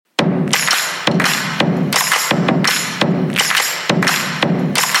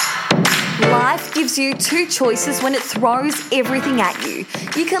gives you two choices when it throws everything at you.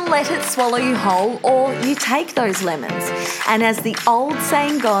 You can let it swallow you whole, or you take those lemons. And as the old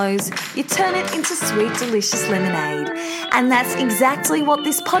saying goes, you turn it into sweet, delicious lemonade. And that's exactly what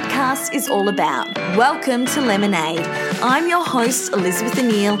this podcast is all about. Welcome to Lemonade. I'm your host, Elizabeth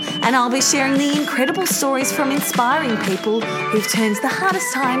O'Neill, and I'll be sharing the incredible stories from inspiring people who've turned the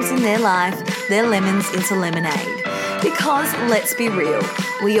hardest times in their life, their lemons, into lemonade. Because let's be real,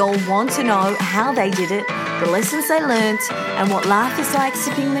 we all want to know how they did it, the lessons they learnt, and what life is like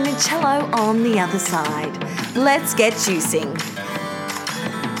sipping limoncello on the other side. Let's get juicing.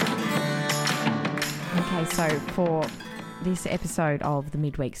 Okay, so for this episode of the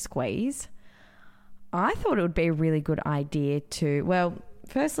Midweek Squeeze, I thought it would be a really good idea to, well,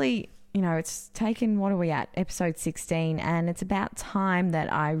 firstly, you know, it's taken, what are we at, episode 16, and it's about time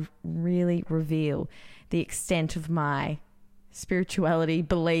that I really reveal the extent of my spirituality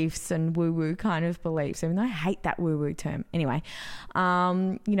beliefs and woo-woo kind of beliefs, even though I hate that woo-woo term. Anyway,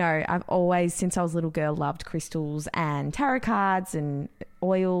 you know, I've always, since I was a little girl, loved crystals and tarot cards and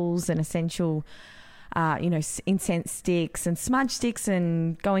oils and essential you know, incense sticks and smudge sticks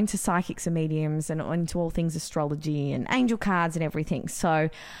and going to psychics and mediums and into all things astrology and angel cards and everything. So,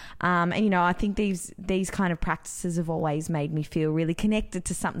 and you know, I think these kind of practices have always made me feel really connected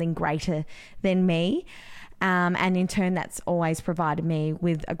to something greater than me. And in turn, that's always provided me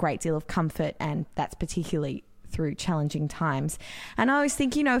with a great deal of comfort, and that's particularly through challenging times. And I always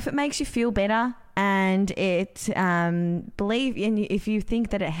think, you know, if it makes you feel better and it if you think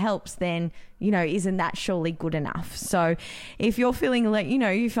that it helps, then, you know, isn't that surely good enough? So if you're feeling like, you know,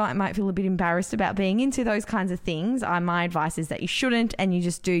 you might feel a bit embarrassed about being into those kinds of things, my advice is that you shouldn't, and you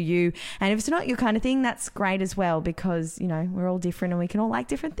just do you. And if it's not your kind of thing, that's great as well, because, you know, we're all different and we can all like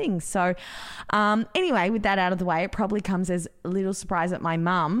different things. So anyway, with that out of the way, it probably comes as a little surprise that my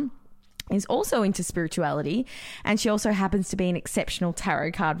mum is also into spirituality, and she also happens to be an exceptional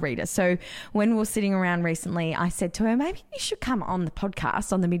tarot card reader. So when we were sitting around recently, I said to her, maybe you should come on the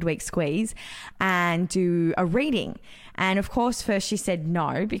podcast, on the Midweek Squeeze, and do a reading. And of course, first she said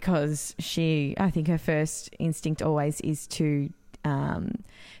no, because I think her first instinct always is to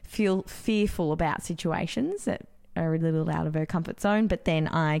feel fearful about situations that are a little out of her comfort zone. But then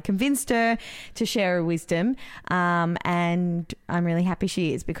I convinced her to share her wisdom, and I'm really happy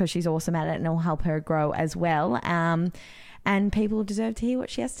she is, because she's awesome at it and it'll help her grow as well. And people deserve to hear what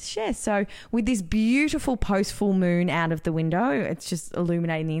she has to share. So with this beautiful post-full moon out of the window, it's just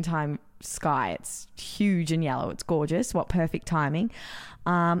illuminating the entire sky. It's huge and yellow. It's gorgeous. What perfect timing.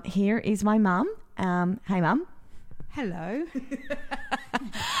 Here is my mum. Hey, Mum. Hello.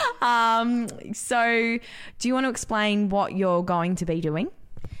 So do you want to explain what you're going to be doing?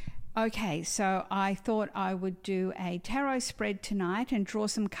 Okay, so I thought I would do a tarot spread tonight and draw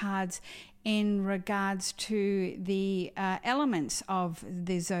some cards in regards to the elements of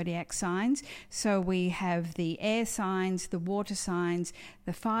the zodiac signs. So we have the air signs, the water signs,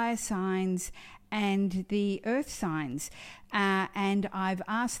 the fire signs, and the earth signs. And I've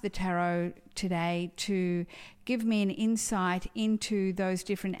asked the tarot today to give me an insight into those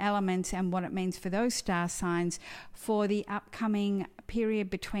different elements and what it means for those star signs for the upcoming period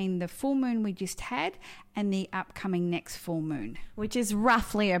between the full moon we just had and the upcoming next full moon. Which is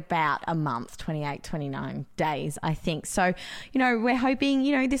roughly about a month, 28, 29 days, I think. So, you know, we're hoping,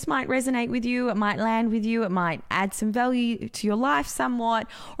 you know, this might resonate with you. It might land with you. It might add some value to your life somewhat,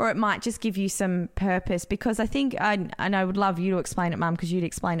 or it might just give you some purpose. Because I think, and I would love you to explain it, Mum, because you'd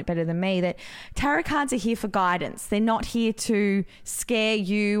explain it better than me, that tarot cards are here for guidance. They're not here to scare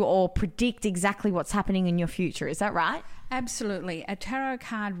you or predict exactly what's happening in your future. Is that right? Absolutely. A tarot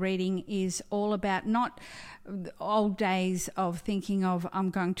card reading is all about not old days of thinking of I'm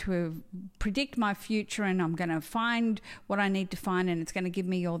going to predict my future and I'm going to find what I need to find and it's going to give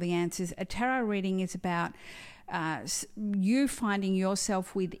me all the answers. A tarot reading is about you finding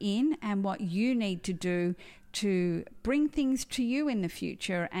yourself within and what you need to do to bring things to you in the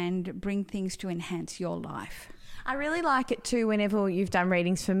future and bring things to enhance your life. I really like it too whenever you've done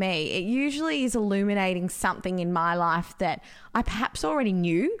readings for me. It usually is illuminating something in my life that I perhaps already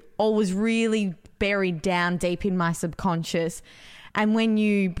knew or was really buried down deep in my subconscious. And when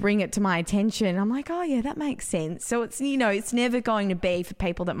you bring it to my attention, I'm like, oh yeah, that makes sense. So it's, you know, it's never going to be for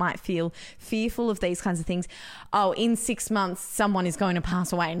people that might feel fearful of these kinds of things. Oh, in 6 months, someone is going to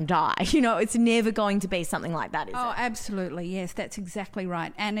pass away and die. You know, it's never going to be something like that, is it? Oh, absolutely. Yes, that's exactly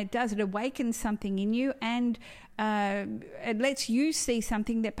right. And it awakens something in you, and it lets you see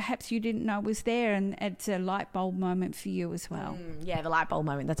something that perhaps you didn't know was there, and it's a light bulb moment for you as well. Yeah, the light bulb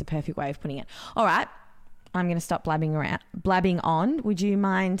moment. That's a perfect way of putting it. All right. I'm going to stop blabbing on. Would you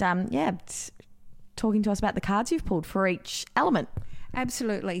mind, talking to us about the cards you've pulled for each element.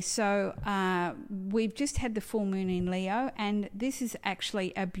 Absolutely. So we've just had the full moon in Leo, and this is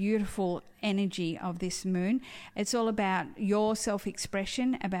actually a beautiful energy of this moon. It's all about your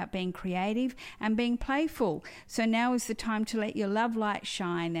self-expression, about being creative and being playful. So now is the time to let your love light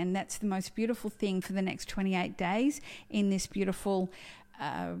shine, and that's the most beautiful thing for the next 28 days in this beautiful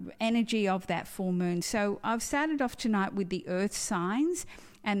energy of that full moon. So I've started off tonight with the earth signs,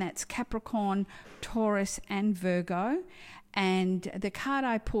 and that's Capricorn, Taurus and Virgo. And the card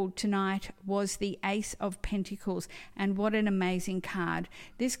I pulled tonight was the Ace of Pentacles, and what an amazing card.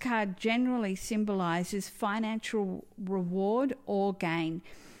 This card generally symbolizes financial reward or gain.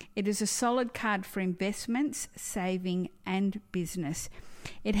 It is a solid card for investments, saving and business.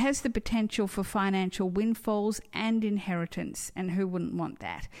 It has the potential for financial windfalls and inheritance, and who wouldn't want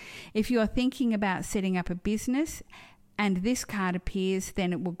that? If you are thinking about setting up a business and this card appears,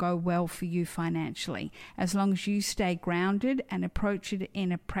 then it will go well for you financially, as long as you stay grounded and approach it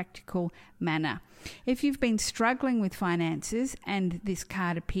in a practical manner. If you've been struggling with finances and this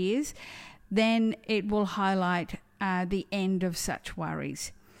card appears, then it will highlight the end of such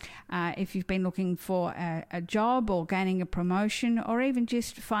worries. If you've been looking for a job or gaining a promotion or even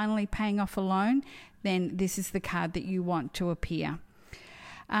just finally paying off a loan, then this is the card that you want to appear.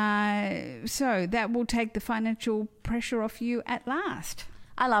 So that will take the financial pressure off you at last.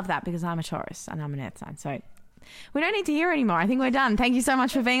 I love that because I'm a Taurus and I'm an earth sign. So we don't need to hear anymore. I think we're done. Thank you so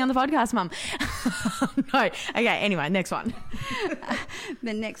much for being on the podcast, Mum. No. Okay, anyway, next one.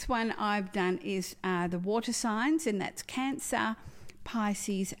 The next one I've done is the water signs, and that's Cancer,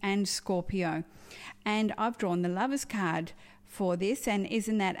 Pisces and Scorpio. And I've drawn the Lovers card for this, and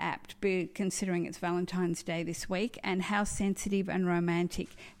isn't that apt, considering it's Valentine's Day this week, and how sensitive and romantic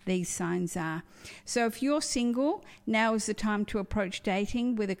these signs are. So if you're single, now is the time to approach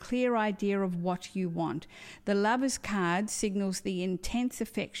dating with a clear idea of what you want. The Lovers card signals the intense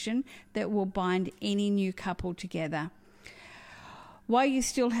affection that will bind any new couple together. While you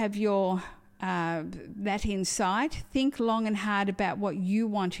still have your that in sight, think long and hard about what you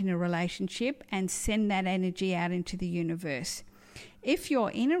want in a relationship and send that energy out into the universe. If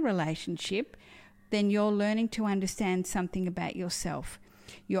you're in a relationship, then you're learning to understand something about yourself,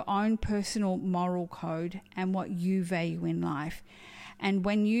 your own personal moral code and what you value in life. And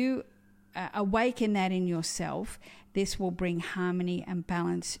when you awaken that in yourself, this will bring harmony and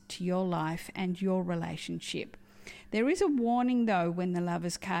balance to your life and your relationship. There is a warning, though, when the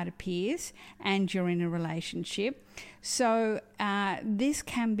Lovers card appears and you're in a relationship. So this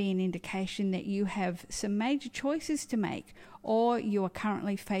can be an indication that you have some major choices to make, or you are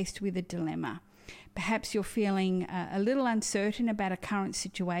currently faced with a dilemma. Perhaps you're feeling a little uncertain about a current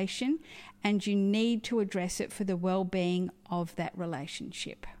situation and you need to address it for the well-being of that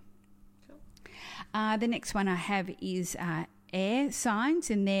relationship. Cool. The next one I have is air signs,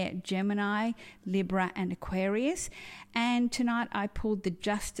 and they're Gemini, Libra and Aquarius. And tonight I pulled the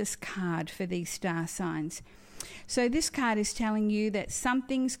Justice card for these star signs. So this card is telling you that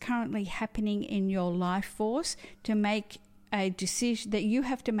something's currently happening in your life force to make a decision, that you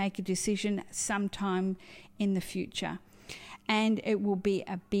have to make a decision sometime in the future, and it will be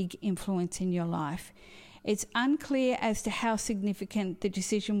a big influence in your life. It's unclear as to how significant the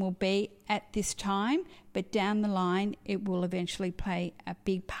decision will be at this time, but down the line it will eventually play a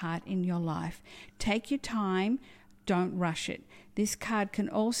big part in your life. Take your time, don't rush it. This card can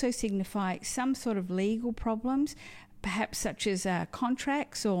also signify some sort of legal problems, perhaps such as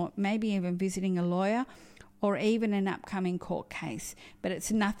contracts, or maybe even visiting a lawyer, or even an upcoming court case. But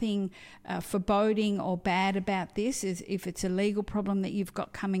it's nothing foreboding or bad about this. If it's a legal problem that you've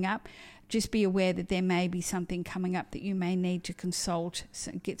got coming up, just be aware that there may be something coming up that you may need to consult,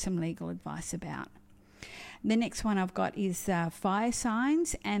 get some legal advice about. The next one I've got is fire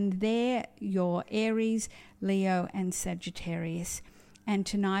signs, and they're your Aries, Leo and Sagittarius. And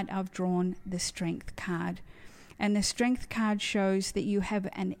tonight I've drawn the Strength card. And the Strength card shows that you have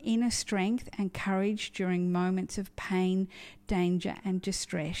an inner strength and courage during moments of pain, danger and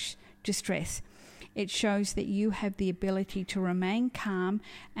distress. It shows that you have the ability to remain calm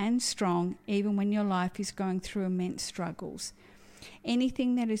and strong even when your life is going through immense struggles.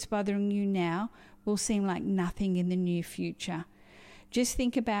 Anything that is bothering you now will seem like nothing in the near future. Just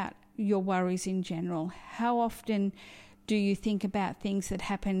think about your worries in general. How often do you think about things that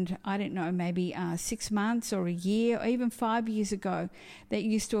happened, I don't know, maybe 6 months or a year or even 5 years ago that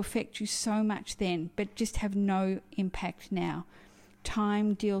used to affect you so much then, but just have no impact now?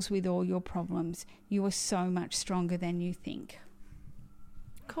 Time deals with all your problems. You are so much stronger than you think.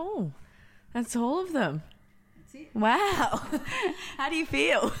 Cool. That's all of them. Wow. How do you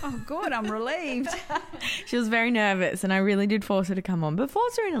feel? Oh, good. I'm relieved. She was very nervous and I really did force her to come on, but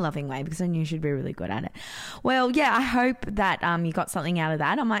force her in a loving way because I knew she'd be really good at it. Well, yeah, I hope that you got something out of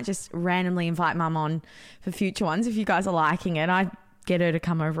that. I might just randomly invite Mum on for future ones if you guys are liking it. I get her to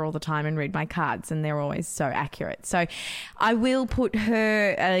come over all the time and read my cards, and they're always so accurate. So I will put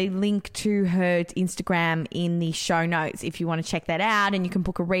a link to her Instagram in the show notes if you want to check that out, and you can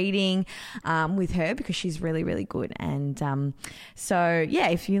book a reading with her because she's really, really good. And so, yeah,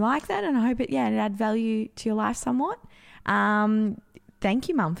 if you like that, and I hope it add value to your life somewhat. Thank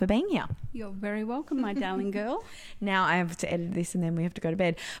you, Mum, for being here. You're very welcome, my darling girl. Now I have to edit this and then we have to go to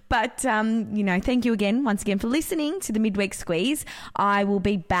bed. But, thank you once again for listening to the Midweek Squeeze. I will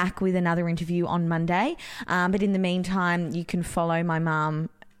be back with another interview on Monday. But in the meantime, you can follow my mum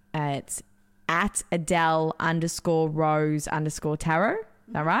at Adele_Rose_Tarot.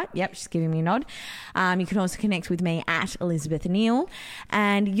 All right. Yep. She's giving me a nod. You can also connect with me at Elizabeth Neal.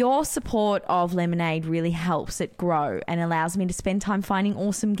 And your support of Lemonade really helps it grow and allows me to spend time finding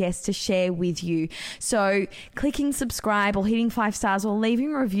awesome guests to share with you. So clicking subscribe or hitting 5 stars or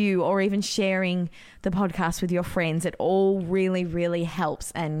leaving a review or even sharing the podcast with your friends, it all really, really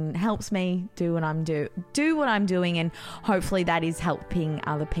helps and helps me do what I'm doing, and hopefully that is helping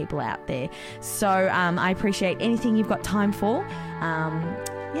other people out there. So I appreciate anything you've got time for.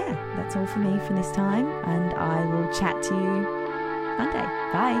 That's all for me for this time, and I will chat to you Monday.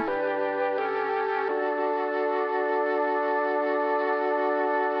 Bye.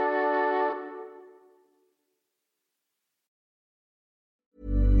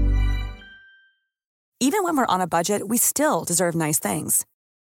 Even when we're on a budget, we still deserve nice things.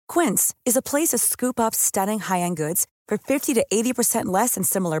 Quince is a place to scoop up stunning high-end goods for 50 to 80% less than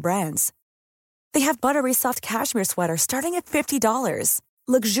similar brands. They have buttery soft cashmere sweaters starting at $50,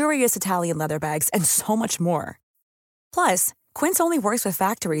 luxurious Italian leather bags, and so much more. Plus, Quince only works with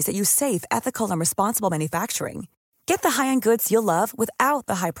factories that use safe, ethical, and responsible manufacturing. Get the high-end goods you'll love without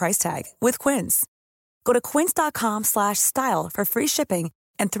the high price tag with Quince. Go to quince.com/style for free shipping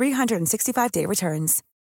and 365-day returns.